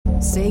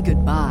Say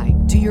goodbye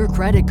to your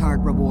credit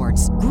card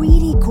rewards.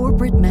 Greedy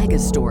corporate mega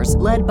stores,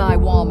 led by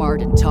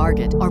Walmart and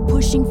Target, are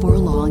pushing for a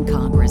law in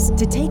Congress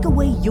to take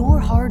away your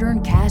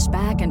hard-earned cash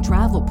back and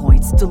travel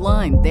points to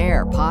line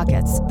their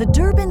pockets. The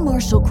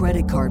Durbin-Marshall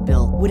credit card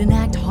bill would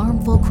enact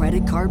harmful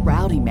credit card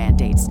routing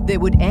mandates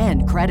that would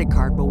end credit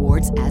card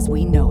rewards as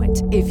we know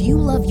it. If you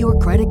love your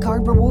credit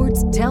card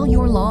rewards, tell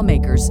your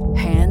lawmakers,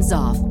 hands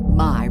off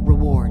my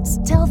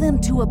rewards. Tell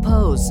them to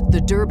oppose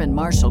the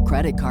Durbin-Marshall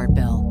credit card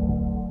bill.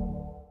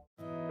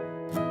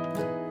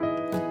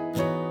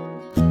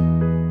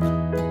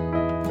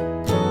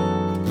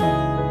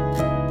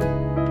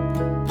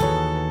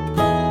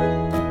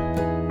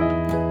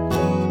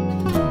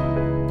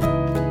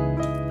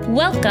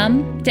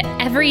 Welcome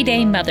to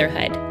Everyday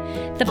Motherhood,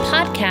 the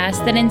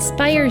podcast that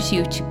inspires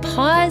you to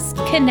pause,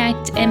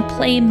 connect, and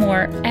play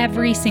more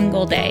every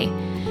single day.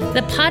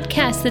 The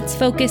podcast that's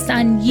focused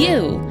on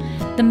you,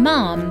 the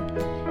mom,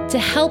 to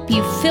help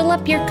you fill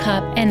up your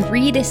cup and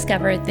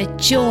rediscover the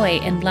joy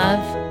and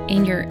love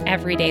in your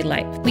everyday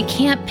life. We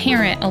can't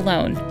parent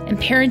alone, and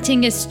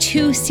parenting is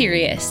too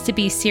serious to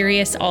be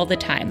serious all the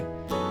time.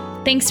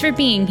 Thanks for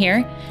being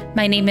here.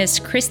 My name is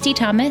Christy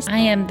Thomas. I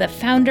am the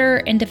founder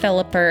and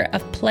developer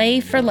of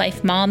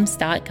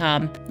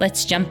PlayForLifeMoms.com.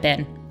 Let's jump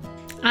in.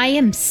 I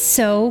am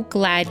so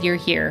glad you're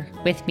here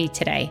with me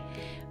today.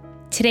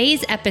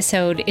 Today's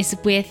episode is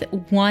with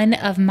one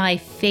of my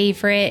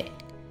favorite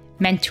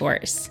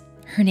mentors.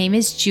 Her name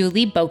is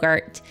Julie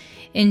Bogart,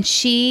 and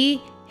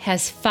she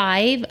has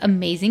 5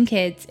 amazing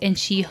kids, and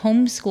she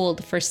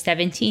homeschooled for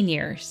 17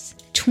 years.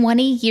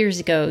 20 years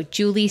ago,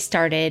 Julie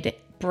started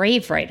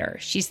Brave Writer.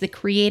 She's the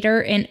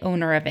creator and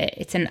owner of it.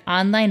 It's an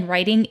online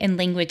writing and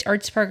language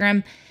arts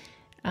program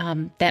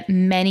that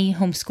many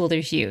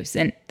homeschoolers use,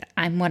 and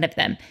I'm one of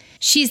them.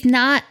 She's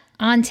not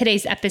on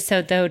today's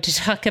episode, though, to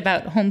talk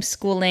about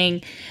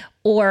homeschooling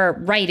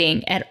or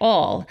writing at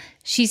all.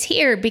 She's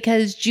here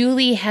because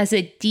Julie has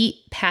a deep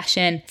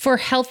passion for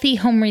healthy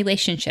home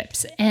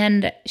relationships,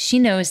 and she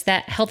knows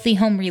that healthy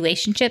home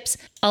relationships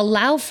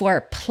allow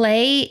for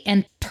play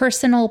and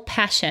personal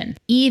passion,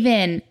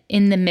 even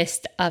in the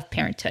midst of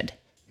parenthood.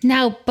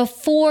 Now,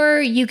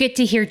 before you get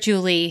to hear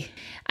Julie,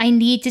 I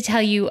need to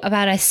tell you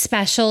about a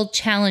special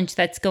challenge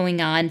that's going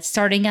on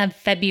starting on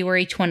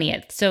February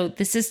 20th. So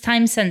this is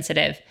time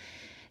sensitive.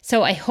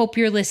 So I hope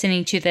you're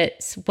listening to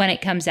this when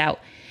it comes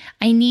out.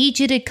 I need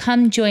you to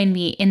come join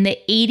me in the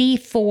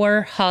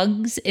 84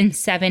 Hugs in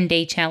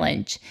 7-Day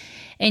Challenge.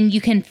 And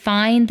you can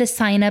find the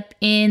sign up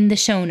in the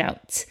show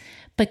notes.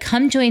 But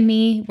come join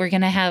me. We're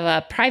going to have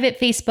a private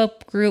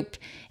Facebook group,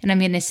 and I'm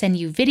going to send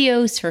you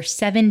videos for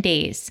 7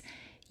 days.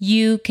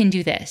 You can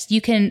do this.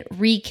 You can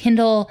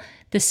rekindle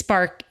the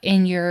spark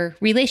in your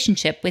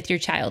relationship with your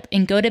child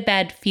and go to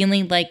bed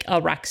feeling like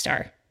a rock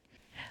star.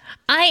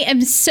 I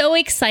am so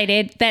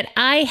excited that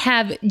I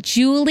have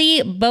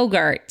Julie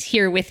Bogart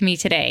here with me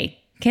today.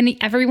 Can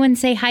everyone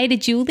say hi to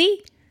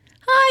Julie?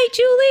 Hi,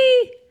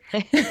 Julie.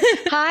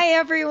 Hi,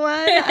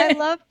 everyone. I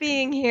love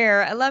being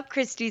here. I love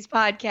Christy's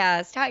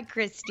podcast. Hi,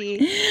 Christy.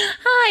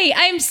 Hi.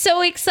 I'm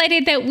so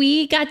excited that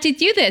we got to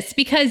do this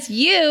because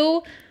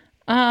you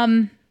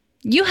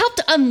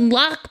helped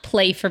unlock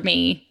play for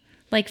me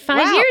like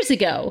 5 years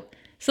ago.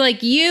 So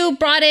you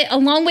brought it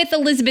along with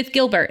Elizabeth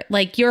Gilbert.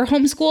 Your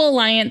Homeschool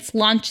Alliance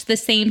launched the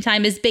same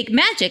time as Big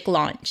Magic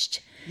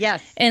launched.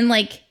 Yes. And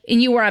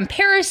you were on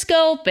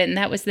Periscope, and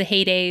that was the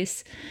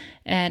heydays.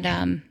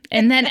 And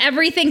then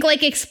everything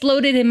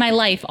exploded in my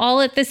life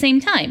all at the same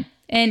time.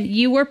 And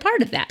you were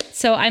part of that.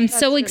 So I'm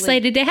so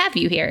excited to have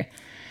you here.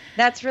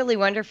 That's really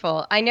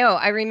wonderful. I know.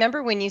 I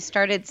remember when you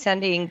started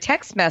sending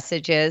text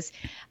messages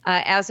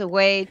as a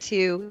way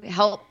to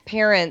help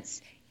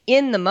parents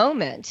in the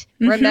moment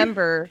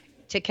remember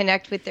to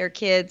connect with their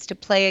kids, to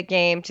play a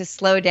game, to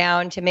slow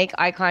down, to make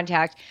eye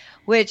contact,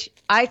 which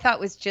I thought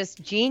was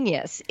just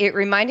genius. It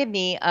reminded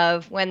me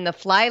of when the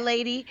Fly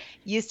Lady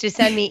used to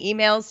send me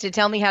emails to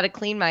tell me how to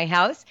clean my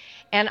house.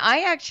 And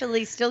I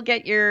actually still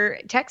get your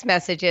text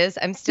messages.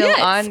 I'm still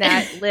on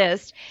that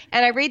list,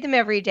 and I read them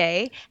every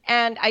day.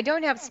 And I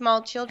don't have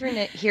small children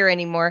here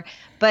anymore,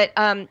 but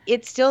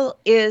it still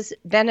is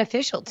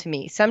beneficial to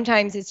me.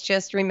 Sometimes it's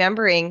just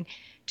remembering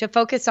to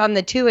focus on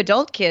the 2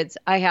 adult kids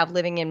I have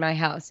living in my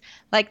house.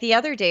 Like the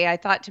other day, I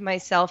thought to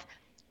myself,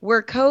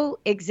 we're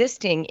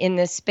coexisting in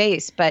this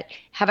space, but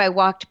have I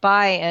walked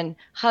by and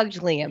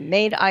hugged Liam,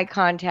 made eye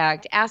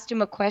contact, asked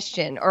him a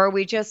question, or are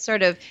we just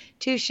sort of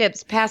 2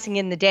 ships passing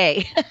in the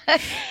day?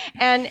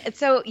 And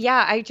so,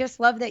 I just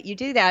love that you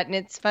do that, and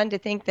it's fun to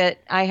think that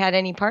I had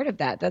any part of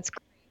that. That's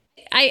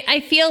great.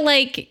 I feel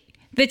like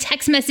the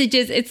text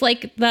messages, it's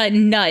like the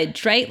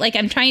nudge, right?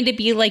 I'm trying to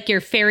be like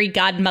your fairy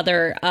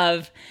godmother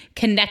of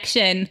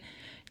connection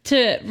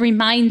to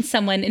remind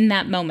someone in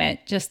that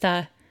moment just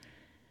that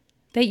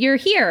you're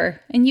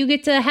here and you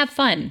get to have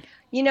fun.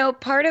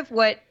 Part of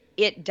what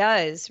it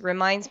does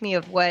reminds me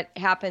of what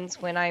happens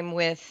when I'm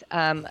with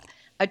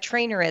a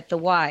trainer at the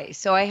Y.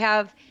 So I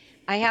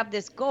have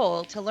this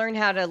goal to learn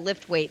how to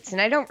lift weights,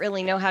 and I don't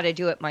really know how to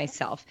do it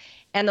myself.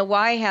 and the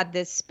Y had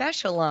this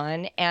special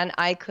on, and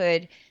I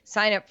could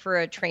sign up for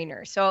a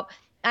trainer. So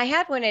I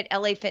had one at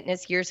LA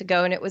Fitness years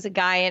ago, and it was a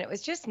guy, and it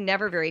was just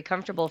never very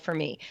comfortable for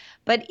me.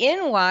 But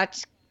in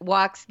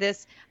walks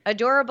this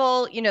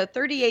adorable,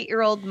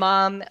 38-year-old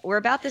mom. We're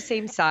about the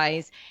same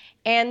size.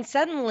 And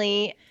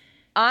suddenly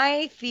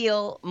I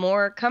feel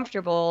more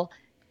comfortable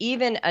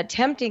even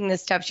attempting the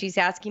stuff she's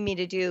asking me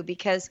to do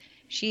because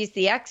she's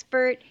the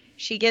expert.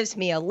 She gives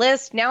me a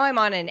list. Now I'm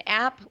on an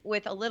app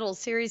with a little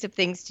series of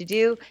things to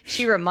do.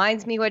 She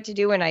reminds me what to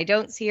do when I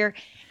don't see her.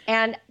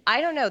 And I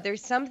don't know,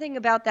 there's something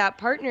about that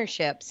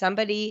partnership,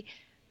 somebody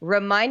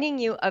reminding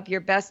you of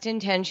your best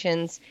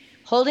intentions,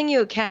 holding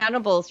you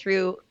accountable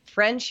through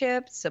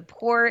friendship,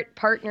 support,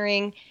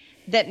 partnering,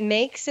 that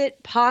makes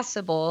it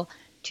possible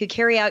to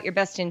carry out your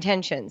best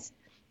intentions.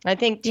 I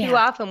think too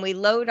often we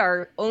load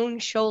our own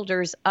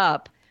shoulders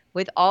up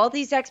with all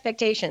these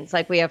expectations,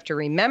 like we have to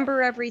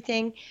remember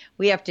everything,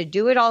 we have to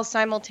do it all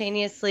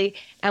simultaneously,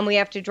 and we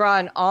have to draw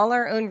on all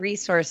our own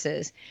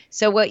resources.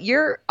 So what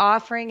you're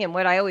offering, and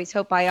what I always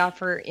hope I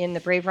offer in the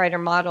Brave Writer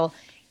model,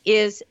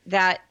 is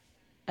that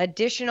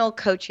additional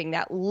coaching,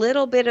 that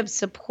little bit of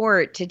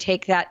support to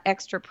take that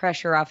extra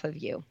pressure off of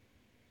you.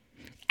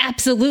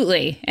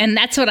 Absolutely. And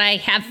that's what I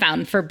have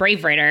found for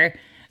Brave Writer.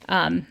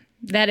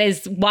 That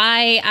is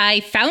why I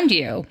found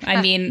you.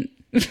 I mean,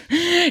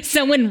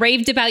 someone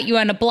raved about you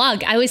on a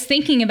blog. I was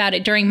thinking about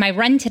it during my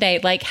run today.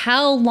 Like,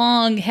 how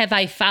long have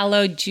I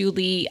followed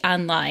Julie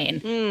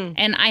online?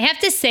 And I have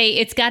to say,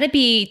 it's got to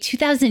be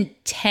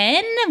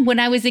 2010 when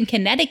I was in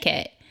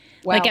Connecticut.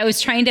 Wow. Like, I was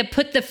trying to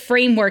put the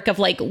framework of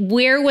like,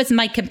 where was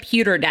my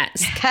computer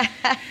desk?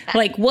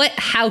 Like, what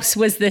house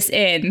was this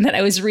in that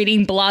I was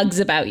reading blogs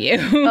about you?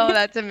 Oh,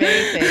 that's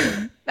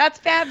amazing. That's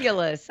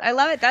fabulous. I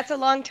love it. That's a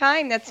long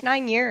time. That's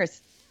 9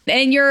 years.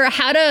 And your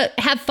How to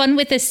Have Fun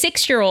with a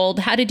 6-Year-Old,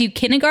 How to Do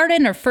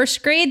Kindergarten or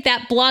First Grade,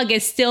 that blog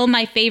is still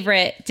my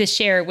favorite to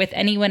share with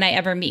anyone I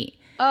ever meet.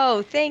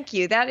 Oh, thank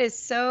you. That is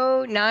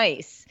so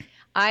nice.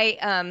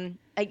 I'm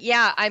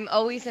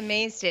always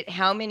amazed at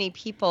how many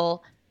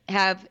people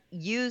have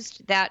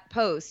used that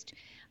post.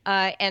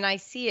 And I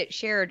see it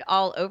shared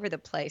all over the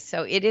place.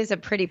 So it is a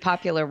pretty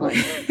popular one.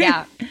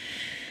 Yeah.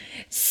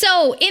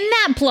 So in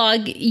that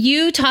blog,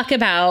 you talk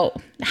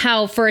about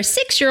how for a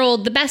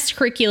 6-year-old, the best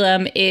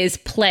curriculum is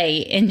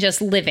play and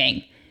just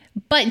living.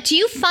 But do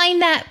you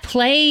find that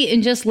play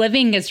and just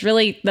living is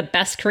really the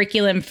best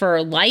curriculum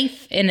for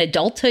life in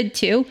adulthood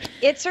too?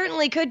 It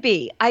certainly could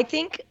be. I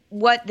think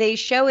what they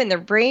show in their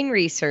brain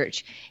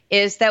research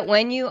is that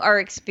when you are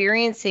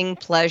experiencing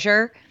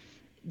pleasure,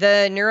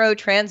 the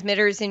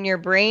neurotransmitters in your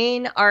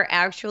brain are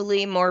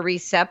actually more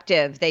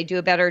receptive. They do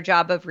a better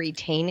job of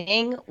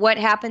retaining what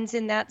happens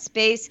in that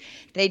space.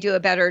 They do a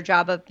better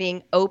job of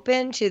being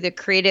open to the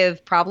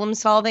creative problem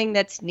solving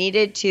that's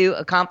needed to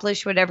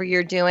accomplish whatever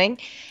you're doing.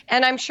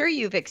 And I'm sure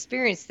you've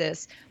experienced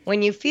this.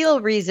 When you feel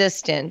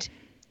resistant,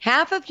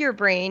 half of your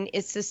brain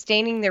is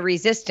sustaining the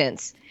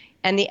resistance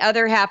and the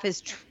other half is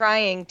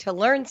trying to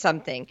learn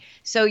something.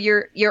 So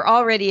you're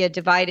already a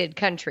divided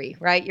country,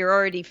 right? You're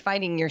already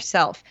fighting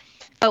yourself.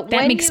 But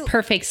that makes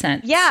perfect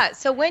sense. Yeah.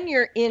 So when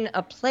you're in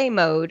a play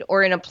mode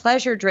or in a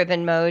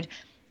pleasure-driven mode,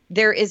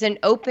 there is an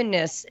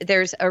openness.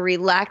 There's a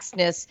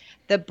relaxedness.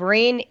 The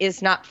brain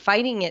is not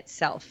fighting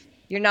itself.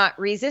 You're not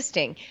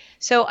resisting.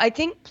 So I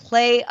think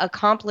play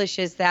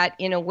accomplishes that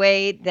in a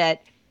way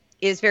that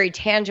is very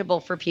tangible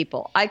for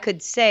people. I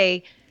could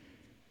say,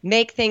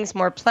 make things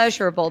more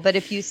pleasurable, but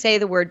if you say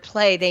the word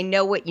play, they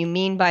know what you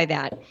mean by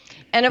that.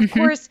 And of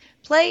course,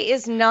 play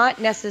is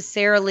not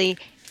necessarily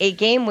a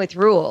game with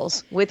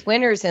rules, with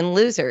winners and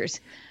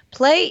losers.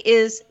 Play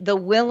is the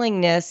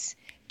willingness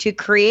to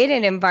create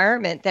an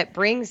environment that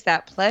brings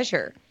that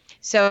pleasure.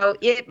 So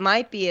it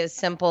might be as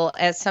simple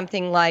as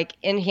something like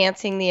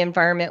enhancing the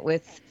environment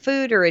with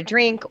food or a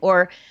drink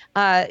or,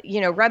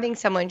 rubbing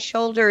someone's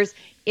shoulders.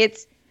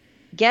 It's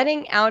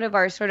getting out of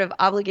our sort of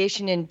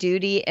obligation and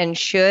duty and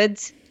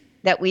shoulds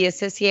that we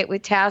associate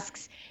with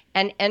tasks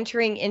and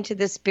entering into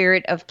the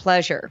spirit of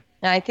pleasure.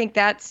 And I think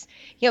that's,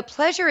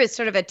 pleasure is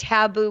sort of a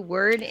taboo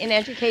word in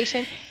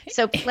education.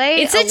 So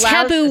play It's a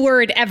taboo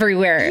word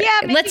everywhere.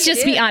 Yeah, let's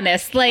just be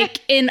honest. Like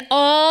in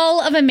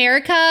all of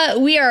America,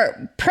 we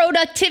are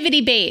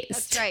productivity based.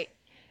 That's right.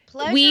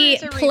 Play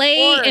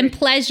reward. And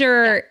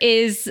pleasure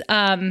is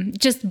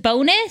just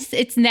bonus.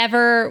 It's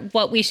never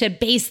what we should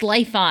base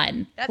life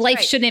on. That's life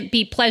right. shouldn't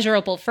be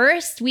pleasurable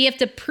first. We have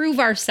to prove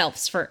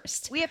ourselves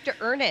first. We have to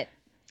earn it.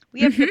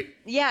 We have to,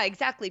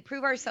 exactly.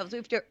 Prove ourselves. We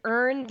have to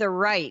earn the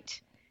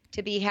right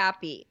to be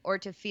happy or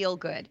to feel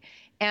good.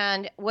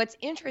 And what's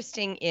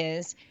interesting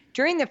is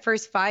during the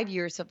first 5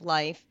 years of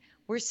life,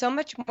 we're so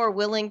much more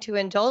willing to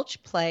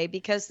indulge play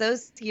because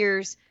those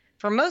years,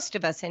 for most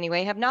of us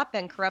anyway, have not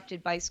been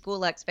corrupted by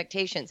school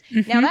expectations.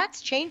 Now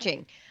that's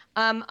changing.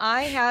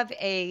 I have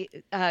a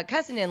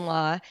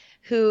cousin-in-law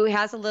who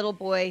has a little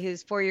boy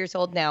who's 4 years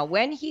old now.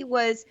 When he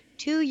was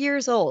 2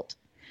 years old,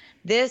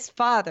 this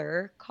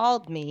father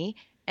called me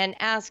and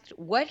asked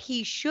what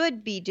he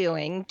should be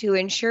doing to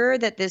ensure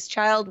that this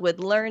child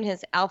would learn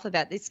his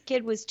alphabet. This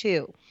kid was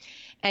 2.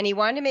 And he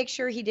wanted to make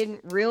sure he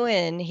didn't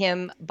ruin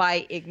him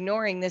by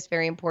ignoring this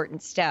very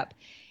important step.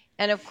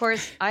 And of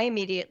course, I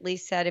immediately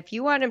said, if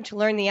you want him to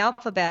learn the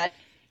alphabet,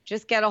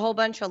 just get a whole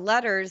bunch of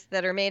letters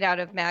that are made out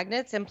of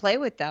magnets and play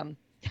with them.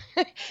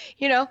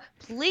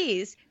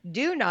 Please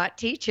do not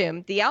teach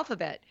him the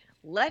alphabet.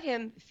 Let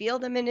him feel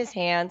them in his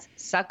hands,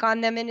 suck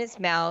on them in his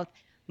mouth,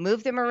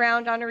 move them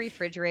around on a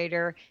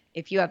refrigerator.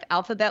 If you have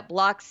alphabet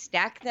blocks,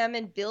 stack them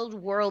and build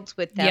worlds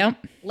with them.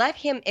 Yep. Let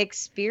him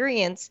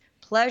experience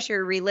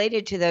pleasure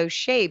related to those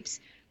shapes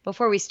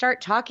before we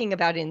start talking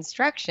about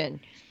instruction.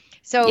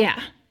 So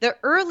the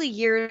early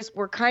years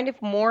were kind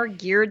of more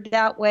geared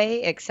that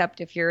way, except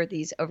if you're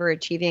these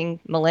overachieving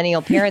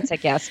millennial parents, I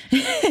guess.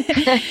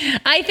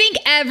 I think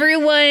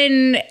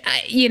everyone,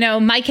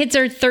 my kids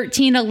are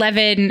 13,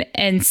 11,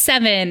 and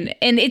 7,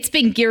 and it's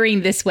been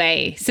gearing this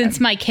way since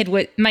my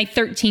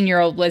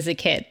 13-year-old was a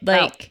kid.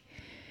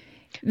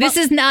 This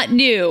is not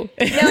new.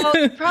 No,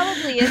 it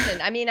probably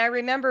isn't. I mean, I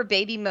remember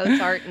baby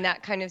Mozart and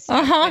that kind of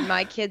stuff when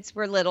my kids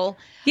were little.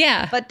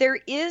 Yeah. But there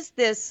is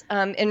this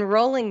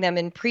enrolling them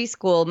in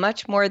preschool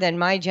much more than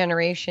my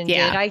generation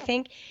did, I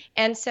think.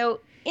 And so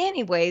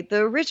anyway, the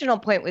original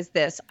point was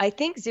this. I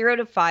think 0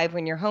 to 5,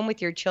 when you're home with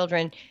your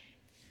children,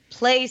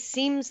 play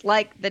seems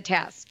like the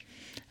task.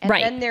 And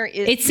then there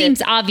is it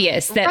seems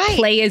obvious that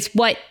play is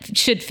what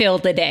should fill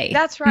the day.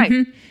 That's right.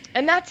 Mm-hmm.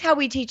 And that's how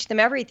we teach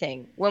them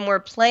everything. When we're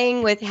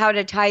playing with how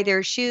to tie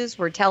their shoes,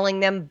 we're telling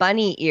them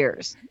bunny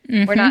ears.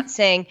 Mm-hmm. We're not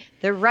saying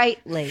the right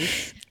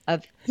lace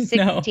of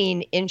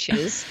 16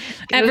 inches.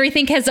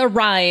 Everything has a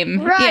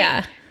rhyme. Right.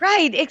 Yeah.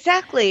 Right.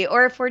 Exactly.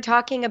 Or if we're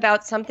talking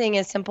about something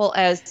as simple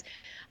as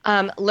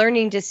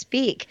learning to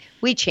speak,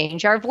 we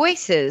change our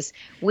voices.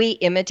 We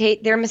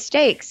imitate their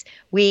mistakes.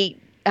 We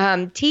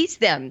tease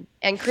them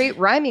and create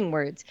rhyming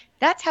words.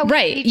 That's how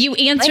we teach You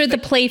answer the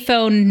play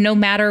phone no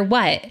matter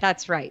what.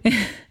 That's right.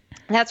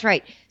 That's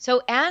right.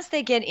 So as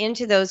they get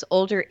into those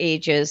older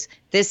ages,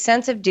 this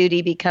sense of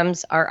duty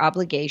becomes our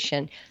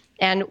obligation.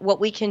 And what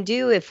we can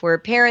do if we're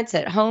parents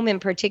at home in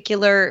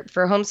particular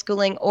for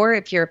homeschooling, or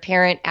if you're a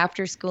parent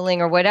after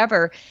schooling or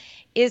whatever,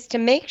 is to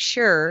make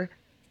sure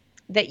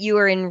that you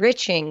are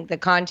enriching the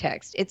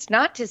context. It's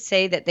not to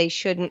say that they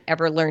shouldn't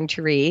ever learn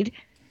to read,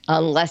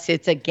 unless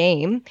it's a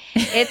game.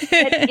 It's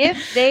that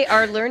if they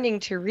are learning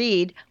to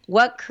read,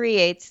 what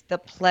creates the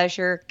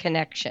pleasure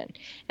connection?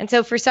 And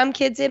so for some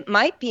kids, it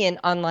might be an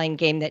online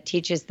game that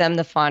teaches them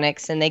the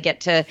phonics and they get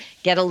to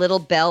get a little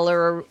bell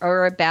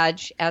or a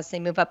badge as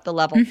they move up the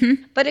level.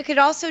 Mm-hmm. But it could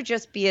also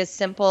just be as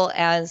simple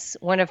as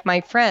one of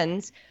my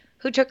friends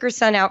who took her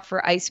son out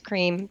for ice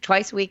cream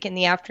twice a week in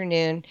the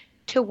afternoon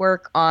to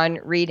work on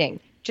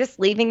reading.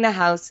 Just leaving the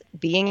house,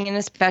 being in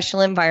a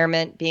special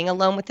environment, being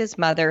alone with his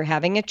mother,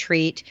 having a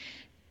treat,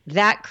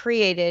 that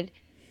created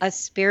a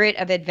spirit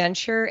of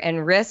adventure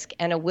and risk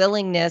and a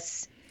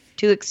willingness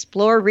to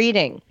explore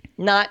reading,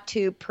 not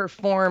to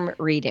perform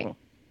reading.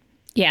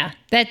 Yeah,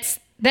 that's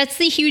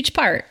the huge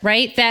part,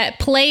 right? That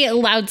play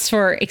allows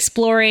for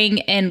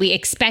exploring, and we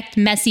expect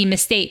messy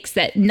mistakes,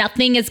 that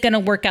nothing is going to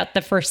work out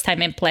the first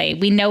time in play.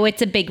 We know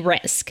it's a big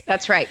risk.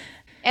 That's right.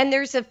 And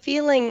there's a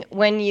feeling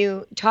when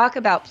you talk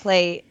about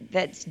play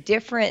that's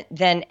different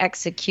than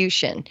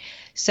execution.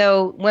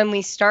 So when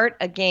we start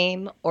a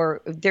game,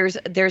 or there's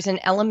an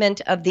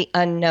element of the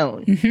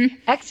unknown. Mm-hmm.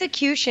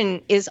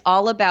 Execution is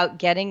all about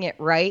getting it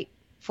right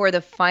for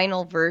the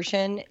final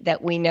version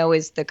that we know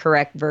is the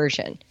correct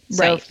version.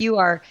 So if you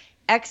are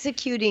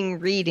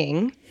executing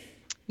reading,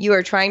 you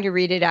are trying to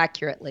read it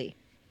accurately.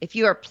 If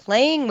you are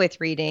playing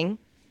with reading,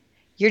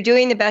 you're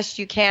doing the best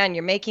you can.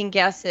 You're making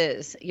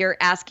guesses. You're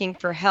asking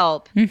for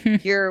help.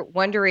 Mm-hmm. You're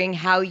wondering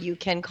how you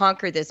can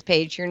conquer this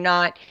page. You're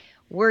not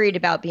worried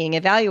about being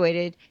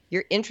evaluated.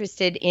 You're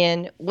interested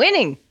in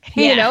winning,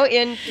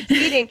 in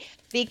succeeding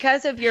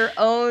because of your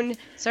own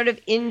sort of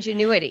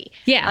ingenuity.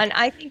 Yeah. And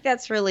I think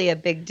that's really a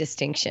big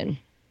distinction.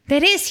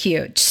 That is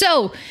huge.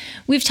 So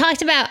we've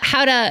talked about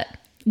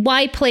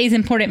why play is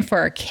important for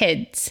our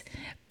kids,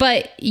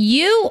 but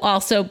you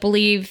also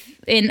believe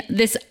in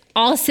this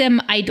awesome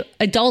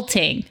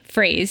adulting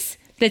phrase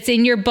that's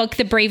in your book,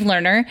 The Brave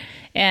Learner,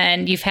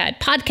 and you've had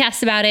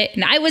podcasts about it,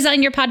 and I was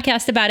on your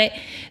podcast about it.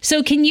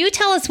 So can you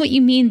tell us what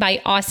you mean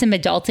by awesome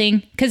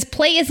adulting? Because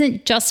play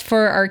isn't just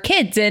for our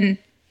kids and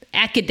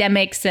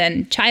academics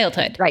and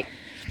childhood. Right.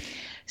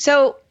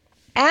 So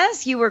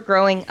as you were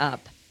growing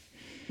up,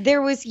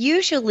 there was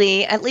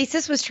usually, at least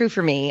this was true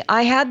for me,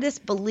 I had this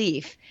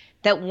belief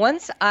that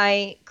once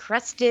I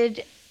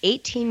crested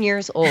 18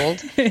 years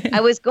old, I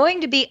was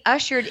going to be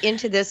ushered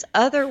into this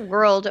other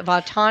world of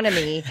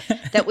autonomy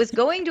that was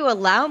going to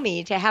allow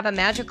me to have a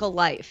magical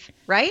life,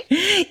 right?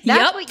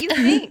 That's what you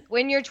think.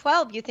 When you're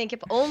 12, you think, if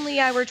only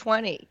I were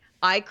 20,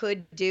 I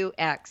could do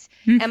X.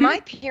 Mm-hmm. And my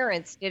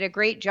parents did a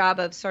great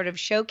job of sort of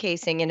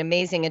showcasing an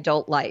amazing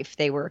adult life.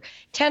 They were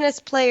tennis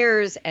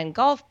players and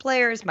golf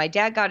players. My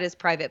dad got his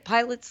private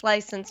pilot's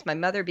license. My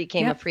mother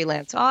became a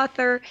freelance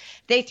author.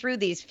 They threw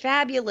these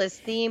fabulous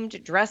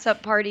themed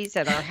dress-up parties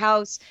at our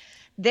house.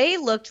 They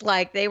looked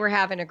like they were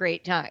having a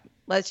great time.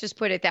 Let's just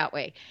put it that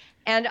way.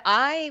 And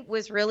I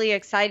was really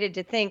excited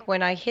to think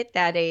when I hit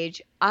that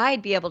age,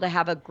 I'd be able to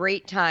have a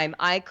great time.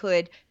 I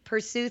could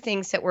pursue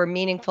things that were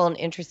meaningful and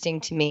interesting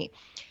to me.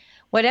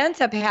 What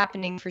ends up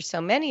happening for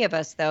so many of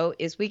us, though,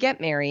 is we get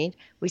married,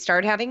 we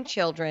start having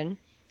children,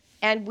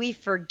 and we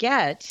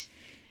forget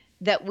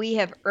that we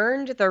have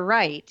earned the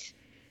right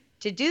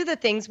to do the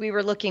things we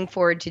were looking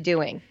forward to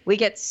doing. We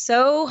get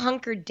so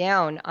hunkered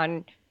down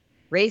on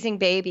raising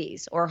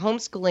babies or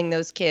homeschooling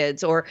those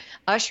kids or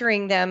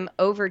ushering them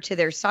over to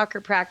their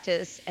soccer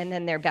practice and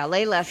then their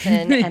ballet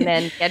lesson and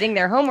then getting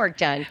their homework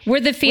done. We're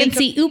the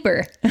fancy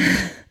Uber.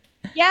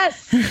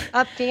 Yes,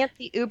 a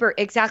fancy Uber.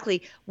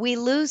 Exactly. We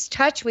lose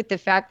touch with the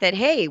fact that,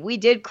 hey, we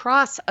did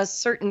cross a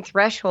certain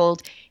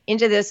threshold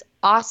into this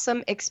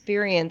awesome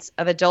experience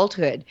of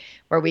adulthood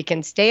where we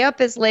can stay up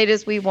as late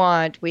as we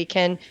want. We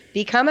can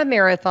become a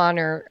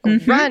marathoner,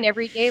 run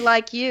every day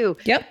like you,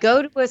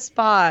 go to a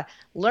spa,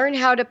 learn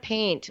how to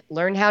paint,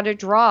 learn how to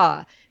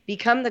draw,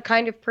 become the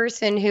kind of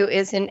person who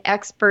is an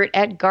expert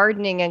at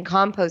gardening and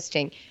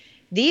composting.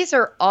 These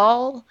are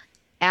all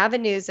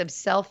avenues of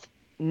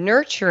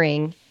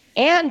self-nurturing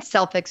and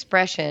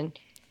self-expression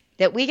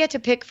that we get to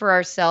pick for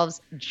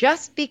ourselves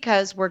just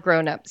because we're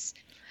grown-ups.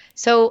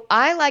 So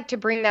I like to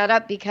bring that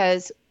up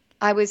because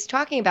I was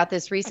talking about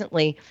this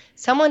recently.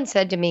 Someone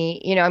said to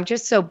me, I'm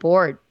just so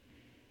bored.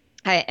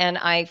 And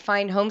I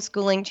find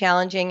homeschooling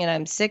challenging and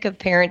I'm sick of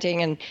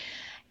parenting.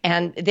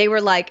 And they were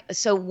like,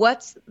 so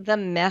what's the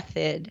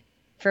method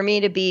for me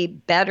to be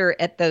better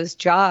at those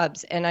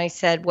jobs? And I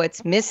said,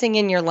 what's missing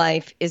in your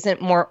life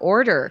isn't more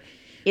order.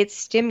 It's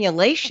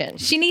stimulation.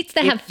 She needs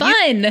to have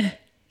fun.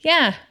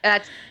 Yeah.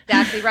 That's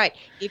exactly right.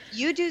 If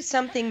you do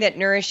something that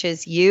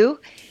nourishes you,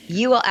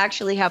 you will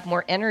actually have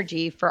more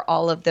energy for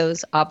all of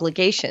those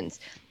obligations.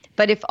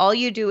 But if all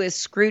you do is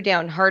screw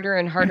down harder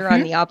and harder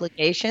on the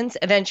obligations,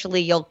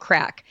 eventually you'll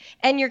crack.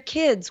 And your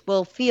kids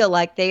will feel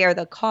like they are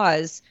the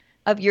cause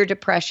of your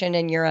depression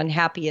and your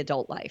unhappy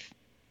adult life.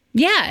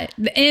 Yeah.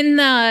 In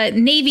the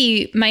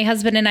Navy, my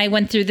husband and I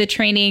went through the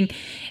training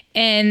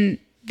and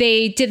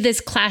they did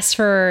this class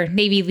for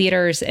Navy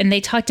leaders and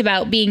they talked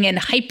about being in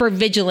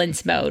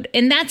hypervigilance mode.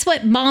 And that's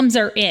what moms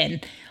are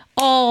in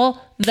all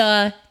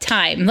the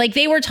time. Like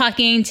they were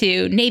talking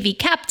to Navy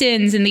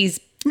captains and these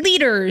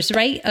leaders,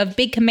 right, of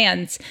big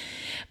commands.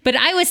 But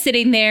I was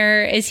sitting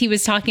there as he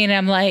was talking and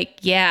I'm like,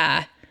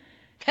 yeah,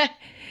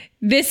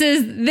 this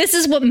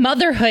is what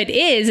motherhood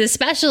is,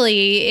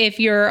 especially if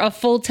you're a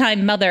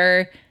full-time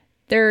mother.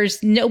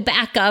 There's no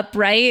backup,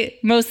 right?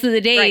 Most of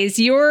the days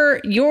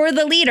you're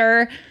the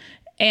leader.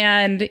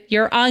 And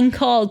you're on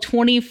call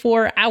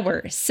 24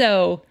 hours.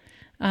 So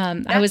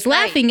I was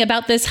laughing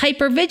about this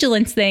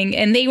hypervigilance thing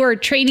and they were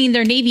training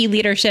their Navy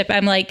leadership.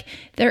 I'm like,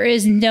 there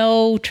is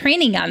no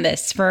training on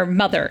this for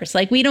mothers.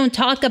 Like we don't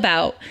talk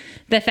about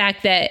the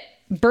fact that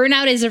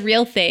burnout is a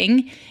real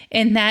thing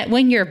and that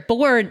when you're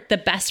bored, the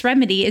best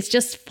remedy is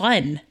just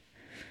fun.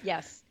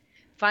 Yes.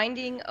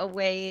 Finding a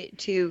way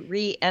to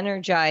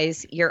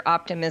re-energize your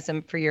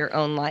optimism for your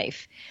own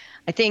life.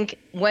 I think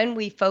when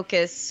we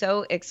focus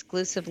so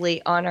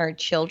exclusively on our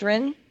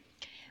children,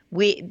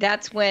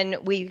 that's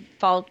when we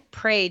fall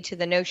prey to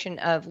the notion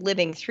of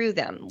living through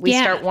them. We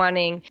start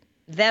wanting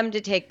them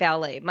to take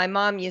ballet. My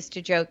mom used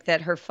to joke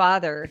that her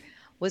father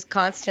was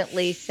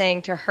constantly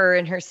saying to her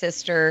and her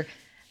sister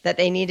that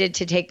they needed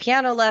to take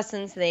piano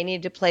lessons. They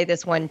needed to play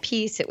this one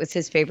piece. It was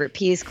his favorite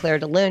piece, Clair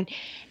de Lune.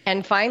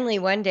 And finally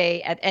one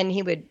day, and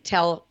he would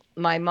tell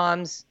my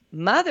mom's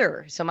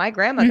mother, so my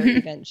grandmother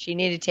even, she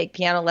needed to take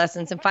piano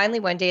lessons. And finally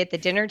one day at the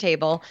dinner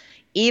table,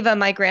 Eva,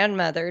 my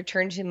grandmother,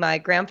 turned to my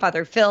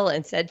grandfather, Phil,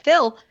 and said,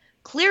 Phil,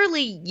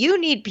 clearly you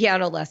need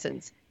piano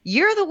lessons.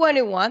 You're the one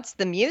who wants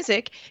the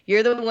music.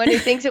 You're the one who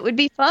thinks it would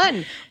be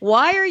fun.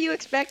 Why are you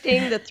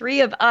expecting the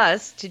three of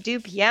us to do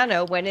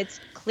piano when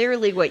it's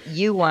clearly what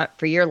you want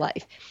for your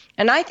life?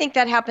 And I think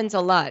that happens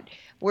a lot.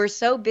 We're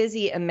so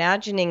busy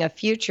imagining a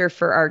future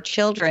for our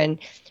children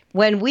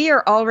when we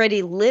are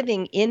already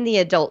living in the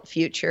adult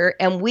future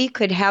and we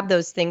could have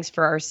those things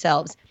for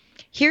ourselves.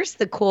 Here's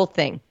the cool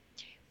thing.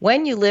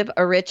 When you live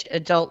a rich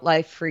adult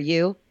life for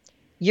you,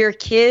 your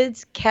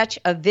kids catch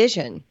a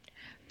vision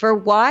for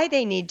why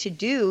they need to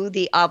do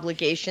the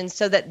obligations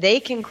so that they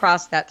can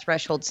cross that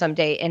threshold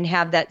someday and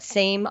have that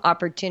same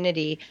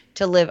opportunity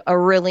to live a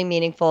really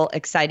meaningful,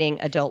 exciting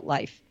adult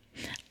life.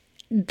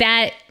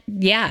 That's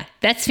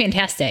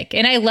fantastic.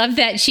 And I love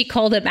that she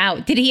called him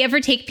out. Did he ever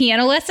take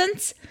piano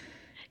lessons?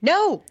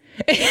 No,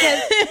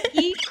 because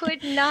he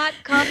could not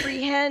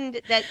comprehend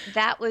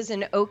that was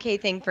an okay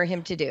thing for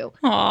him to do.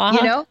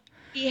 Aww.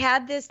 He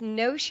had this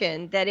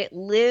notion that it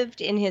lived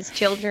in his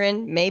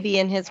children, maybe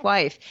in his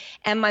wife.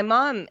 And my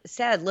mom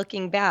said,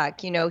 looking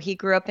back, he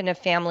grew up in a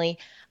family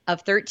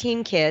of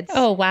 13 kids.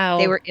 Oh, wow.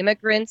 They were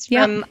immigrants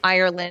from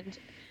Ireland.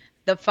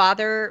 The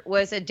father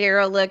was a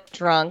derelict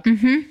drunk.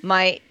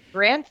 My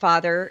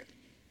grandfather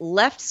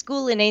left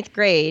school in 8th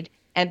grade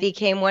and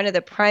became one of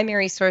the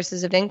primary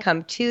sources of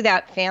income to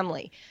that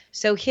family.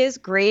 So his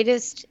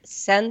greatest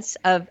sense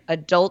of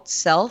adult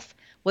self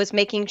was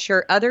making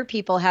sure other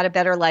people had a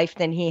better life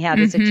than he had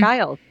as a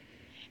child.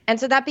 And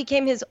so that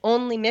became his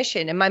only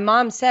mission. And my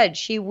mom said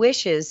she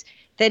wishes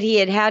that he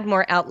had had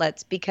more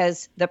outlets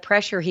because the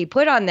pressure he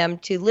put on them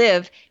to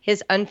live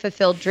his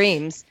unfulfilled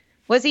dreams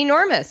was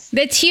enormous.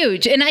 That's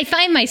huge. And I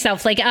find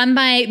myself like on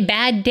my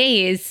bad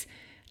days,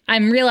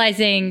 I'm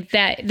realizing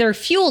that they're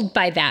fueled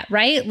by that,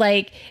 right?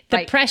 Like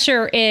the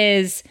pressure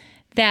is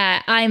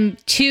that I'm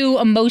too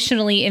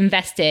emotionally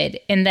invested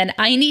and then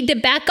I need to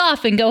back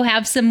off and go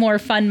have some more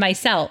fun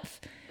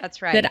myself.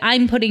 That's right. That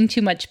I'm putting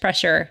too much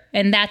pressure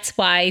and that's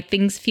why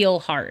things feel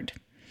hard.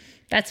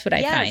 That's what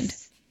I find.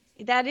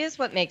 That is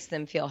what makes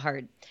them feel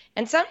hard.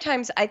 And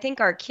sometimes I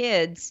think our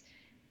kids,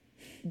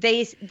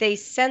 they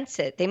sense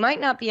it. They might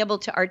not be able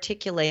to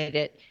articulate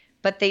it,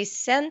 but they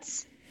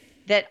sense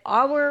that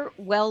our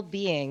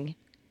well-being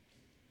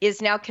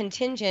is now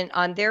contingent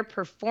on their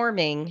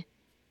performing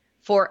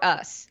for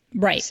us.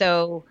 Right.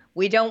 So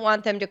we don't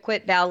want them to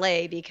quit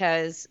ballet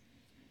because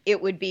it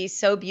would be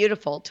so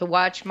beautiful to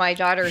watch my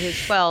daughter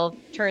who's 12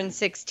 turn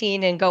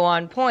 16 and go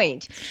on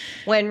point.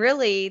 When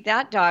really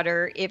that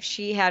daughter, if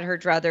she had her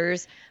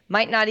druthers,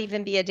 might not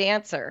even be a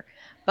dancer.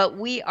 But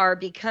we are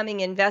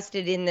becoming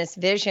invested in this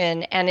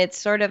vision, and it's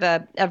sort of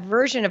a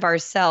version of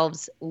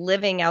ourselves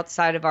living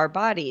outside of our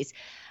bodies.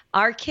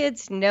 Our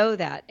kids know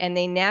that, and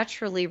they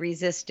naturally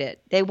resist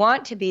it. They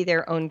want to be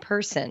their own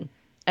person,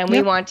 and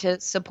we want to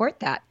support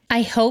that.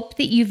 I hope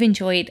that you've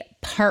enjoyed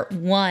part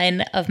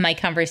 1 of my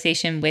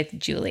conversation with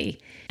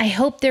Julie. I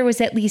hope there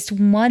was at least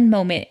one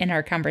moment in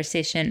our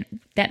conversation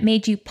that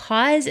made you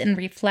pause and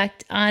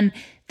reflect on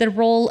the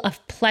role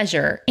of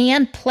pleasure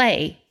and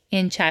play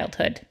in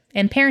childhood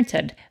and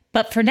parenthood.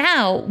 But for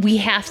now, we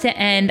have to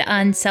end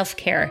on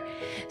self-care.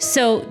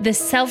 So the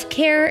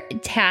self-care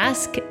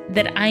task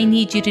that I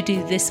need you to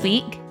do this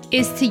week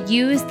is to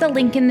use the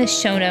link in the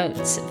show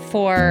notes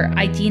for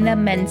Idina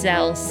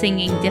Menzel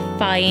singing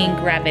Defying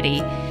Gravity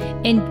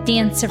and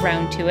dance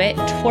around to it,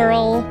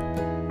 twirl,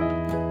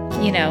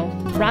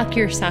 rock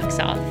your socks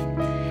off.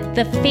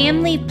 The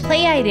family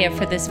play idea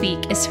for this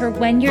week is for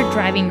when you're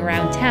driving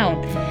around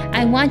town.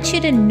 I want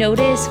you to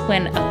notice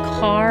when a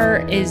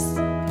car is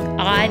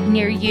odd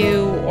near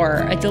you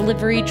or a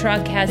delivery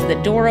truck has the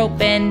door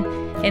open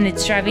and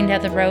it's driving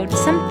down the road,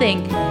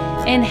 something,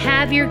 and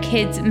have your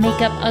kids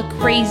make up a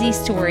crazy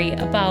story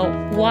about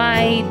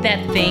why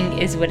that thing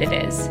is what it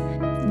is.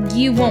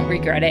 You won't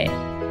regret it.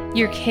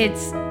 Your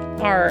kids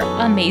are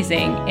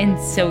amazing and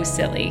so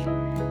silly.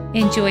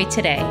 Enjoy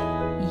today.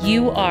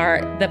 You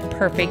are the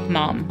perfect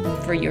mom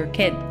for your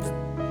kids.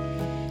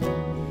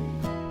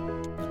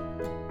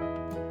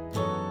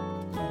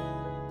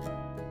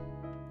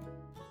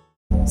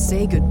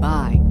 Say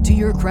goodbye to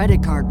your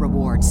credit card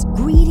rewards.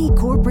 Greedy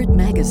corporate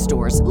mega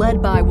stores,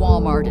 led by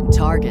Walmart and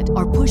Target,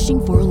 are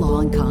pushing for a law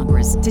in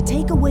Congress to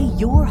take away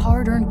your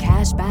hard-earned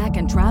cash back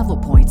and travel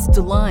points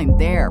to line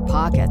their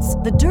pockets.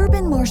 The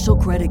Durbin-Marshall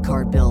credit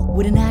card bill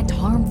would enact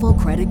harmful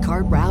credit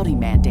card routing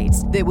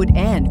mandates that would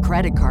end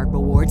credit card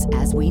rewards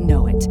as we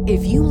know it.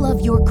 If you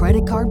love your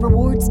credit card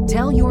rewards,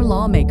 tell your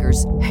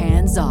lawmakers,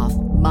 hands off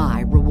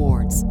my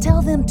rewards.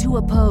 Tell them to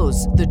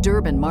oppose the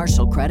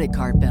Durbin-Marshall credit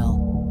card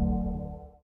bill.